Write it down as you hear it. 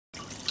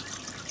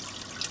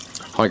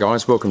Hi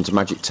guys, welcome to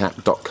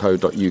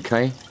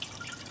magictap.co.uk.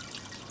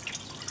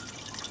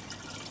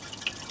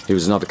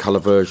 Here's another colour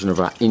version of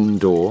our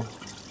indoor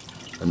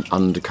and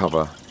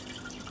undercover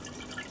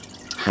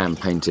hand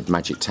painted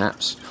magic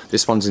taps.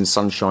 This one's in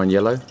sunshine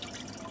yellow.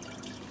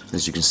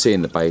 As you can see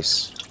in the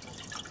base,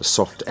 the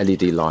soft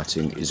LED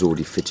lighting is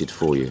already fitted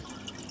for you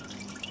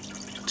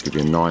to give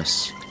you a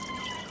nice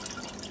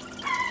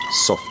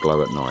soft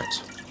glow at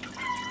night.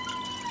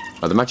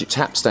 The magic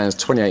tap stands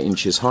 28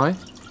 inches high.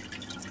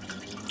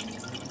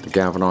 The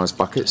galvanised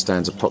bucket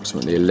stands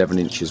approximately 11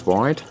 inches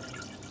wide,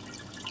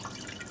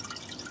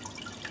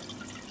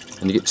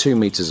 and you get 2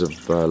 meters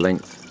of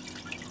length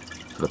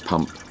for the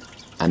pump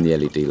and the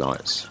LED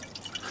lights.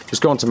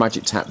 Just go on to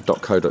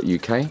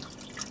magictap.co.uk,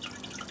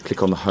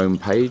 click on the home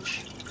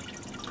page,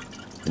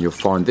 and you'll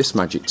find this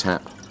magic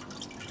tap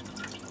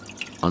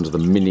under the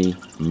mini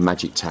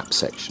magic tap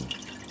section.